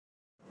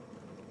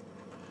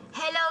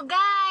Hello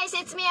guys,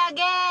 it's me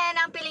again,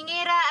 ang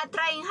Pilingira at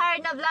trying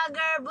hard na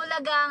vlogger,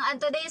 Bulagang. And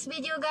today's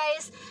video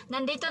guys,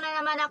 nandito na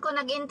naman ako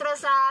nag-intro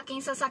sa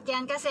aking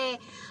sasakyan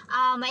kasi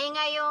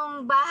maingay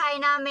yung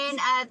bahay namin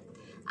at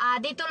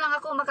dito lang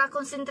ako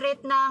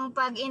makakonsentrate ng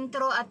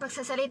pag-intro at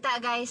pagsasalita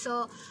guys.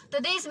 So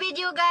today's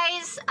video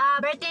guys,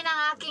 birthday ng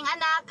aking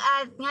anak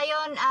at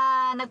ngayon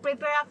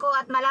nag-prepare ako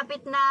at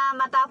malapit na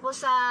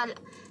matapos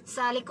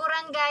sa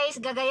likuran guys.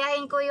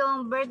 Gagayahin ko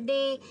yung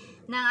birthday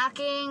ng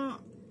aking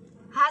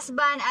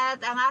husband at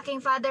ang aking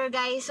father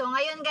guys. So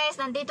ngayon guys,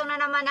 nandito na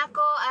naman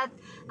ako at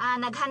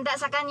naghanda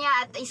sa kanya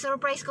at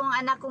i-surprise kong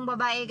anak kong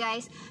babae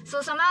guys.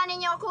 So samahan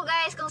ninyo ako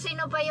guys. Kung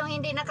sino pa yung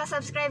hindi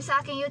nakasubscribe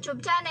sa aking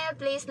YouTube channel,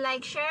 please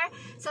like, share,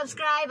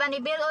 subscribe, and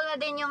i-bell all na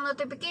din yung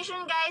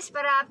notification guys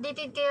para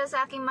updated kayo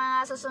sa aking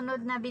mga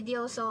susunod na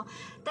video. So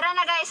tara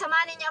na guys,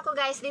 samahan ninyo ako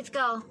guys. Let's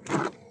go!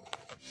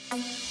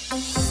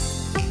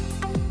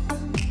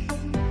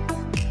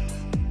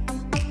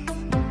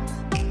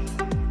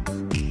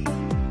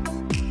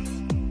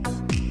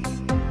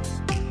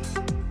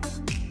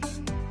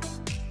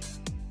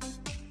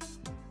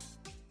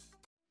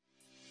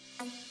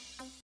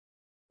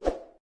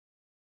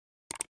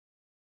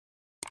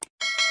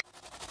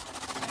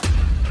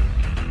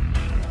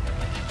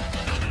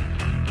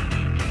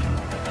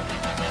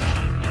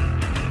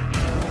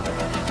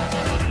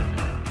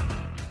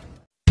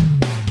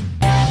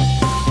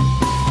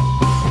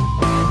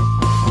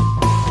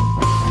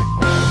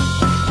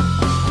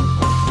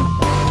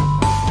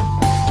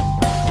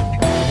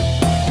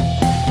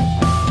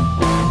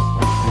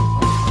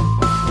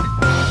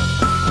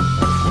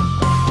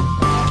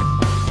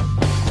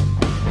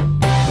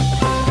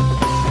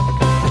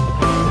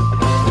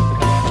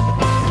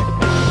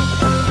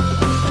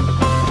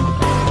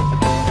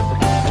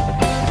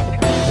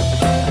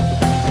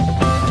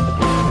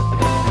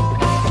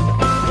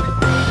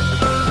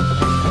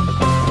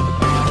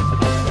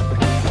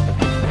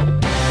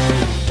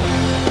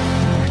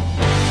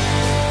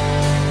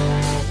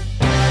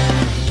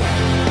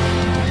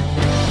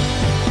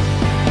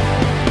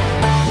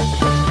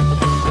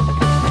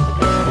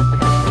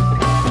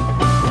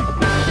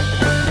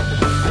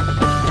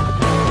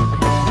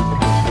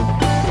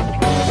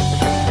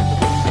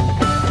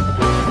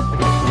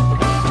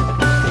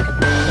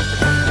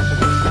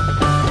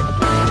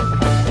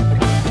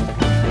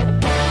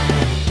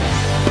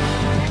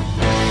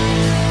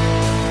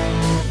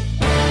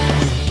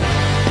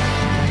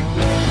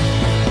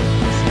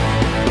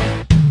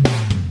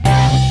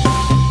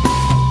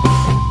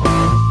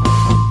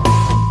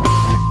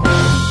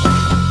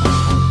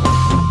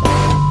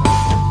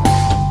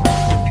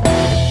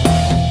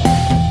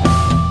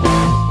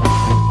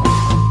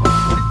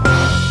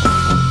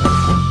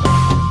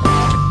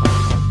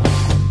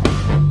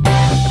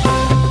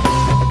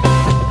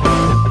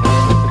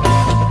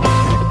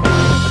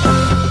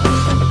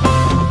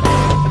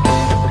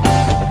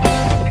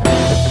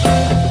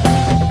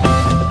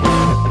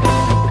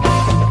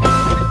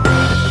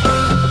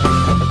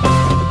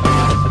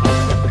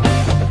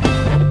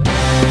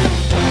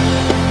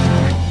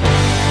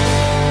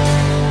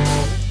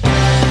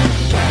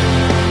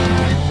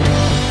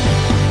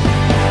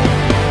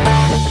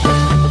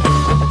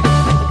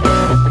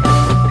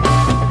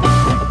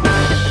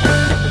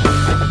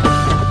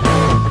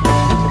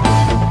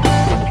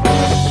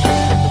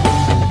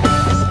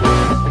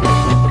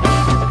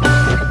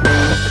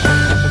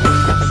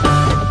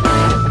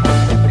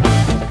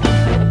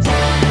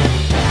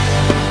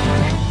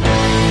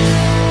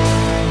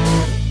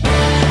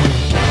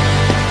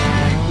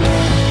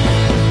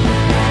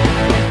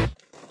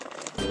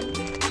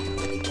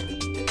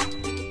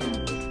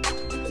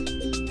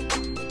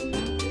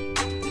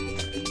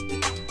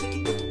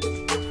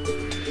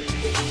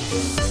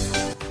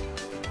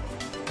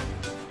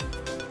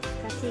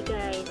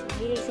 Guys,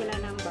 mahilig sila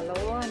ng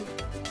balon.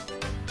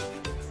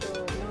 So,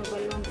 mga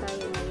balon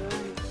tayo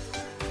ngayon.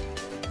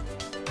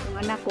 Yung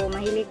anak ko,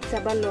 mahilig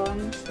sa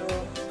balon. So,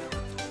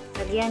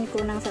 lagyan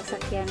ko ng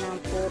sasakyan ng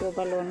puro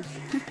balon.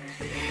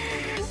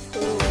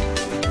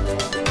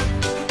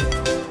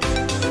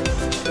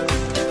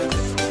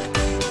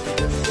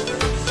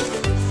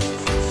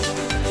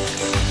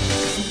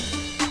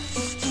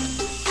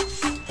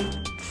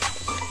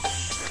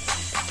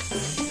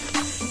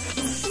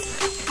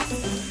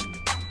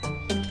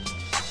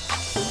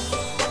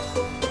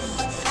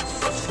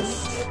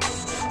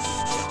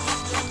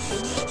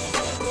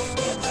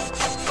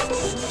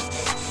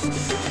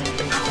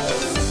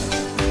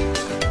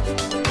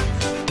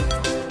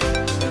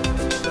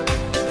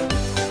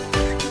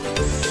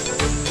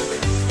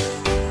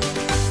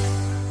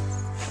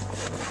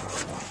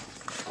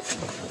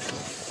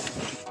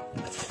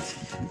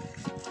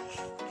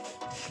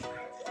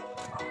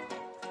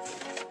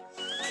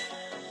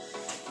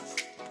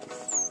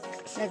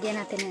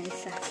 Lagyan natin ng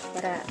isa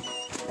para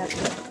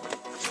tatlo.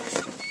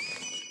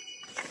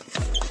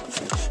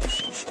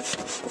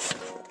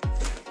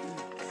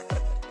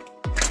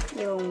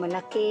 Yung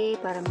malaki,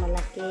 parang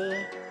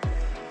malaki.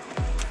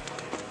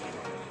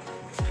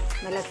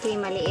 Malaki,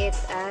 maliit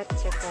at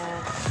saka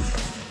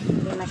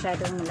hindi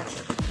masyadong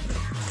malaki.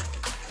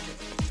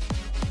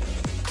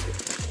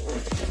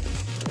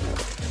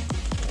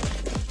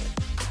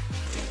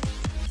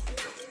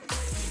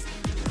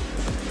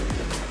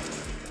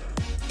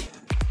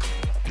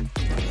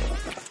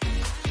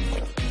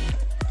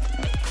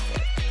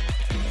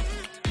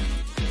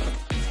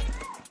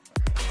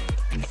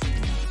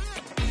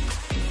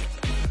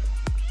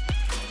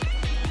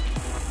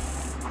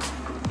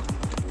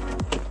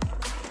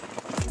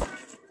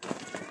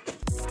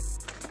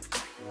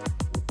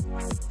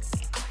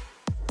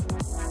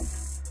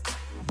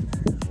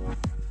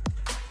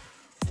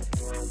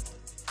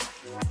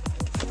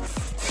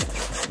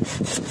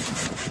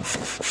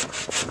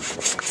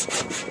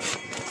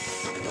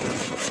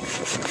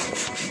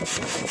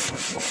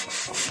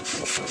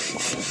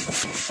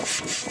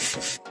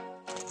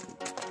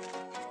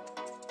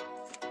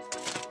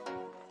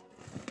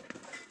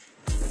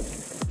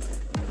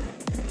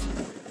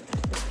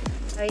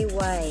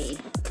 Why?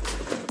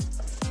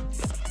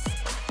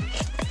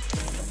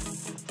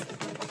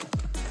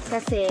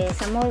 Kasi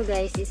sa mall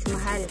guys is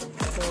mahal.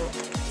 So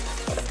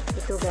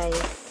ito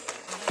guys,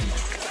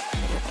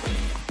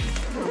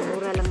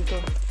 mura lang to.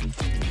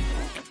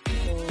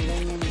 So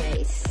ganyan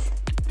guys.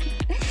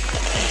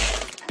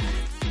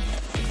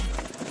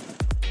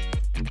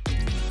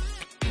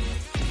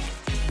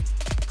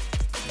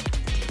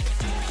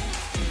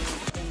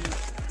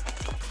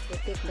 We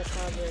take the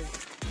cover.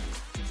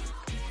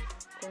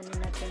 Kunin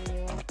natin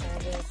yung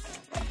cover.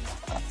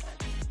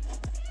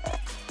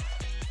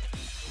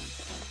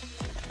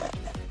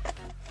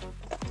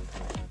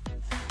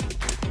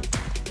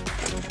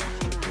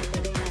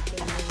 Ilagay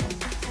natin yung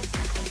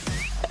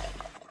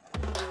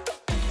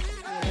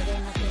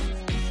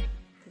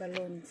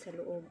balon sa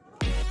loob.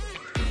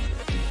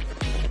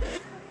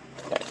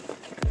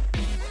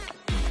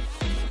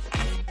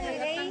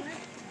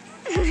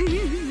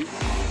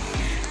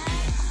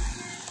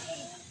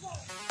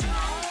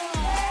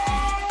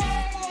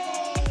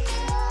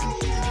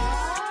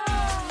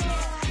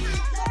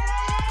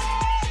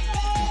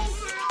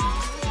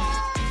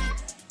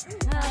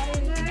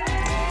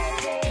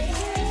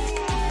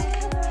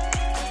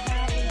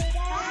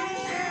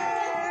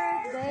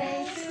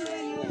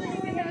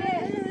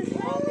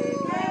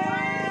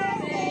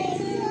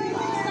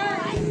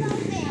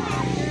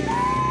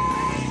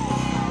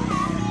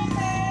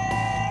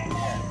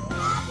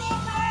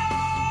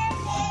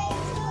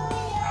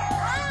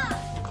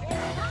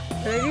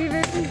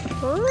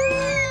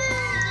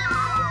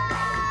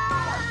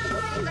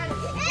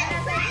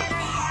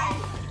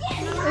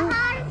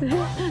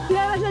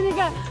 Biara siya ni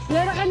ka.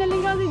 Biara ka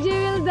nalingkaw si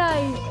Jewel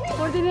Day.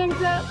 Pwede na yung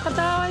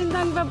katawan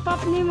ng pop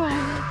ni mo.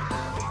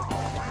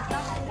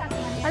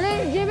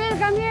 Alay, Jewel,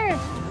 come here.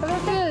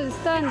 Jewel,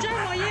 stand.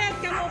 Picture mo yet,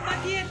 kamo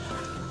pakit.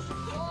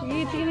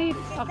 Sige.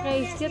 Okay,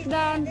 sit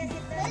down.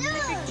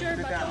 Picture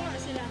ba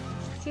to sila?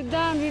 Sit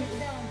down with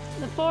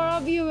the four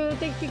of you. We'll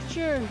take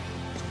picture.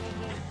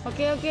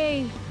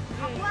 Okay.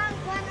 Ako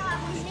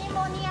ang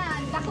nimo niya.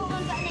 Dako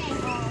man ka ni.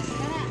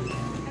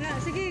 Ana,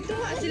 sige,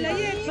 tuwa sila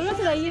yet. Mga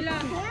sila yun.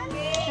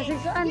 Kasi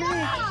saan na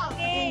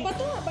eh.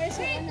 Patuwa ba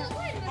sa ana?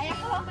 Ay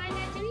ako ba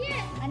na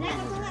Juliet? Ana,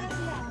 natuwa na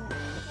sila.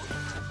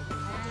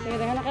 Sige,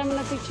 dahan na kayo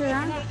muna picture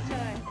ha.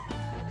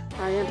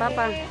 Ayan,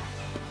 Papa.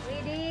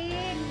 Ready?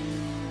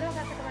 Look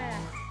at the camera.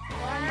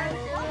 1,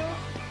 2,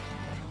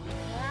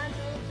 1,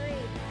 2,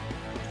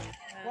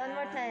 3. One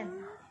more time.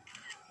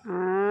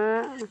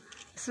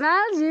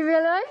 Smile,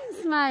 Jewel. Oy.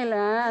 Smile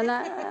ha.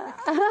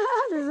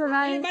 This is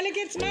nice. Balik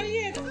it, smile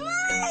yet.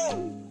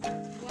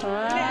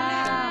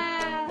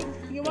 Wow.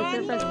 You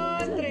want to?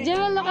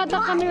 Jewel, look at the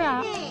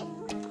camera.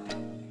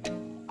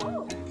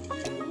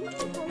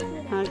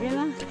 Okay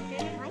na.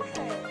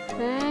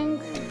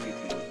 Thanks.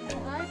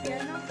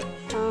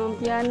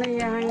 Piano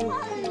yan.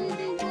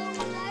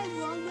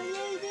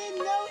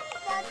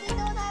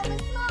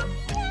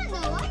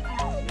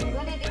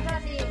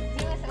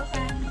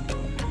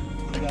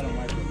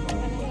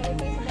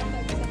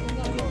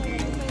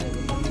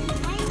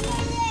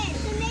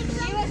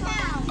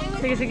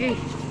 Sige.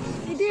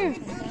 Hindi.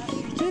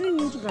 Karen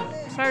mo ba?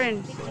 Karen.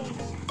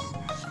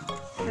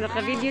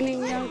 Naka-video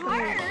ninyo ang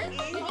kamera.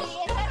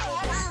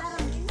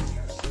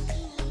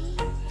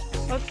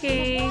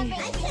 Okay.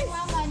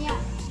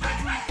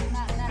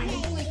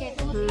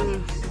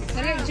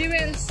 Dali,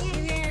 Jewels.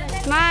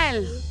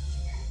 Smile.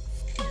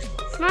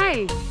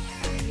 Smile.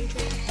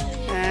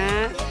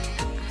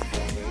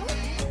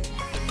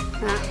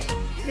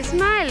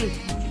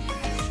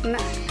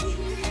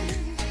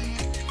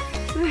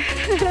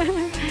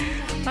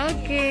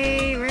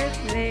 Okay,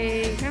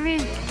 birthday. Come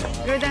in.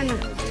 Go down now.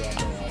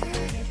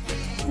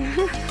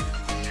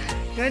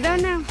 Go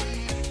down now.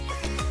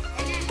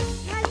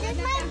 Mom, this is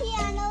my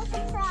piano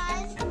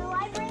surprise. Will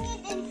I bring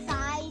it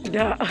inside?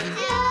 Duh.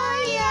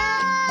 Julia!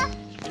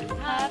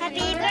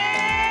 Happy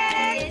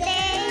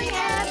birthday!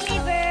 Happy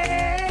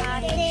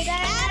birthday!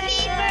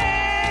 Happy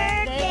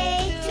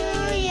birthday to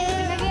you!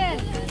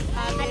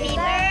 Happy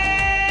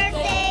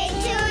birthday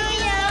to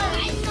you!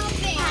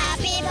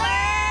 Happy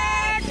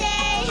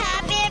birthday!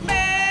 Happy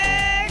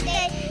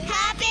birthday!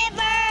 Happy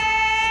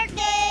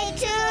birthday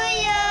to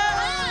you!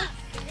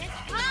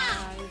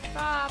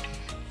 Stop.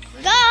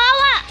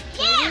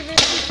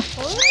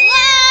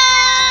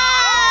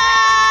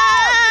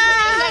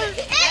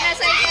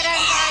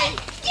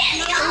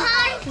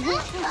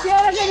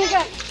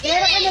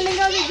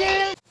 si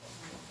Jewel.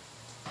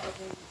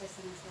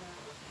 Kasi sa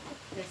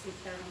blessing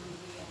karon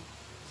niya.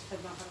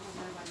 Pagmakaroon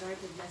ang mga Lord,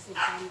 the blessing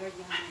from Lord,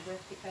 yung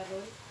birthday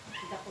karol.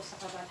 Hindi ako sa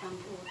kabatang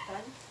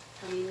buutan.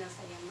 Kanina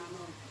sa iyang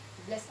mama.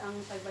 Bless ang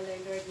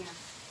pagbalay Lord niya.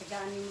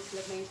 Tagaan mo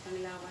sila ngayon sa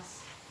nilawas.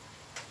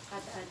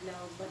 Kada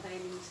adlaw,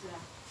 batayin mo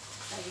sila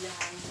sa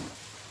ilang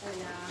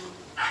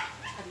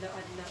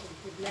adlaw-adlaw.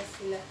 I-bless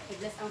sila.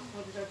 I-bless ang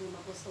food Lord na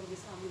mabusog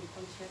sa aming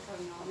pang-share sa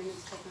mga kami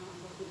ng stock ng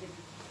among bibig.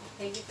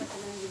 Thank you po sa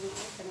nang ginoo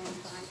sa nang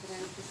pangalan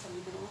ng Kristo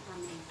Ginoo.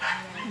 Amen.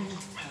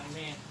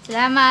 Amen.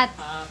 Salamat.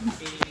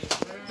 Happy Happy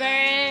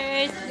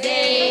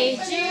birthday,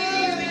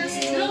 Jewel.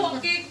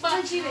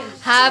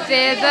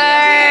 Happy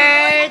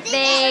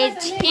birthday,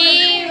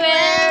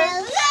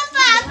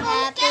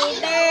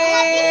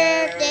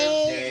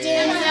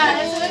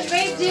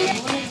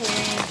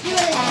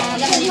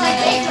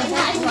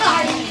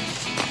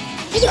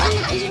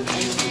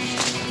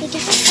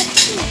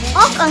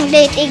 Ok, ang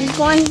dating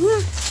ko.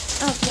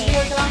 Okay.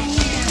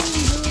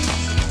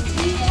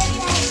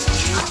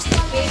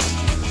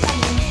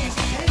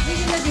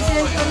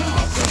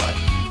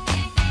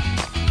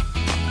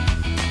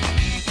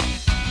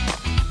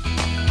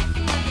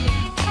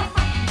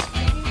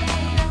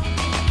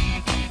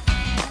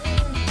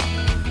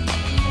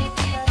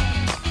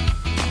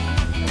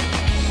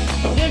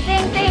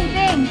 Ting, ting,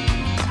 ting.